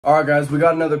Alright guys, we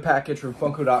got another package from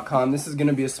Funko.com. This is going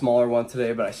to be a smaller one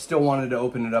today, but I still wanted to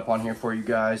open it up on here for you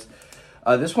guys.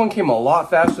 This one came a lot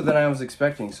faster than I was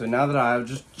expecting, so now that I was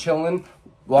just chilling,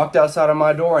 walked outside of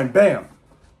my door and bam!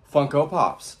 Funko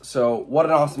pops. So what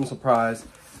an awesome surprise,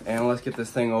 and let's get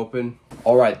this thing open.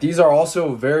 Alright, these are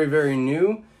also very, very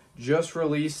new, just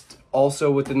released also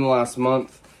within the last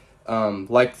month,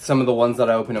 like some of the ones that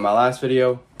I opened in my last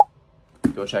video.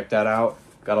 Go check that out.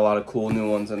 Got a lot of cool new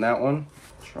ones in that one.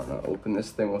 Trying to open this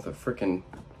thing with a freaking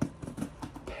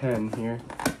pen here.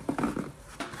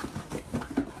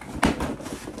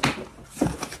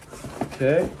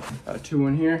 Okay, got two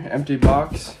in here, empty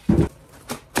box.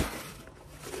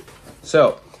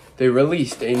 So, they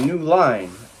released a new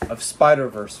line of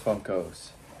Spider-Verse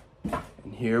Funkos.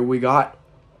 And here we got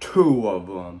two of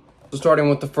them. So starting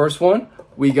with the first one,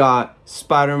 we got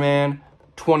Spider-Man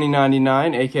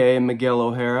 2099, aka Miguel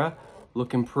O'Hara,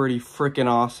 looking pretty freaking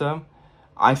awesome.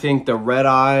 I think the red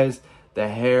eyes, the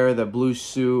hair, the blue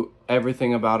suit,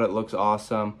 everything about it looks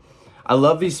awesome. I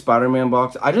love these Spider-Man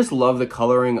boxes. I just love the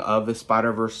coloring of the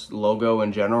Spider-Verse logo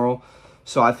in general.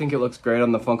 So I think it looks great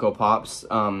on the Funko Pops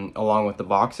along with the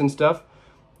box and stuff.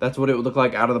 That's what it would look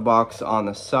like out of the box on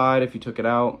the side if you took it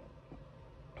out.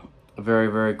 Very,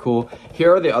 very cool.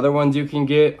 Here are the other ones you can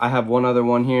get. I have one other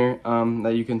one here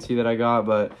that you can see that I got,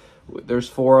 but there's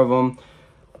four of them.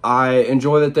 I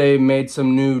enjoy that they made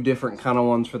some new different kind of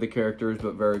ones for the characters,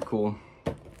 but very cool.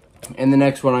 And the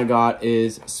next one I got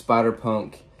is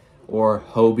Spider-Punk or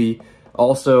Hobie,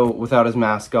 also without his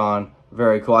mask on.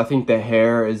 Very cool. I think the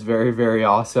hair is very, very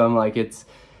awesome. Like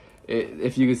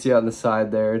if you can see on the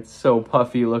side there, it's so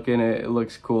puffy looking. It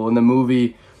looks cool. In the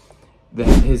movie,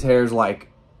 his hair's like,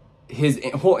 his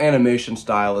whole animation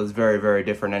style is very, very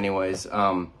different anyways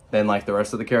than like the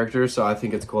rest of the characters. So I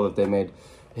think it's cool that they made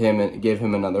him and gave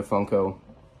him another Funko.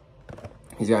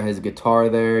 He's got his guitar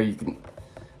there.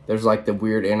 There's like the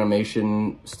weird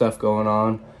animation stuff going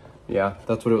on. Yeah,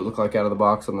 that's what it would look like out of the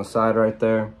box on the side right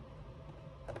there.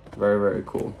 Very, very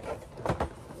cool.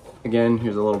 Again,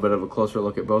 here's a little bit of a closer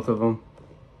look at both of them.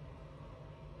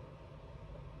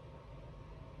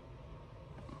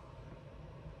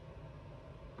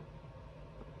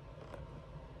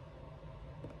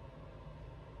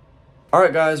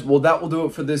 Alright guys, well that will do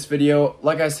it for this video.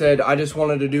 Like I said, I just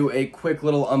wanted to do a quick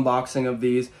little unboxing of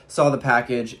these. Saw the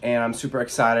package and I'm super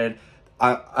excited.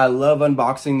 I love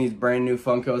unboxing these brand new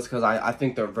Funkos because I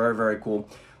think they're very, very cool.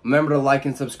 Remember to like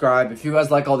and subscribe. If you guys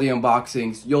like all the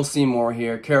unboxings, you'll see more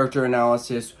here. Character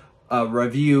analysis,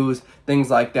 reviews, things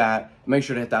like that. Make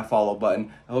sure to hit that follow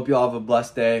button. I hope you all have a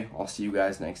blessed day. I'll see you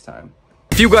guys next time.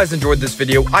 If you guys enjoyed this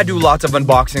video, I do lots of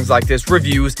unboxings like this,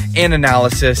 reviews, and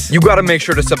analysis. You gotta make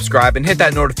sure to subscribe and hit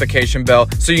that notification bell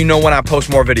so you know when I post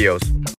more videos.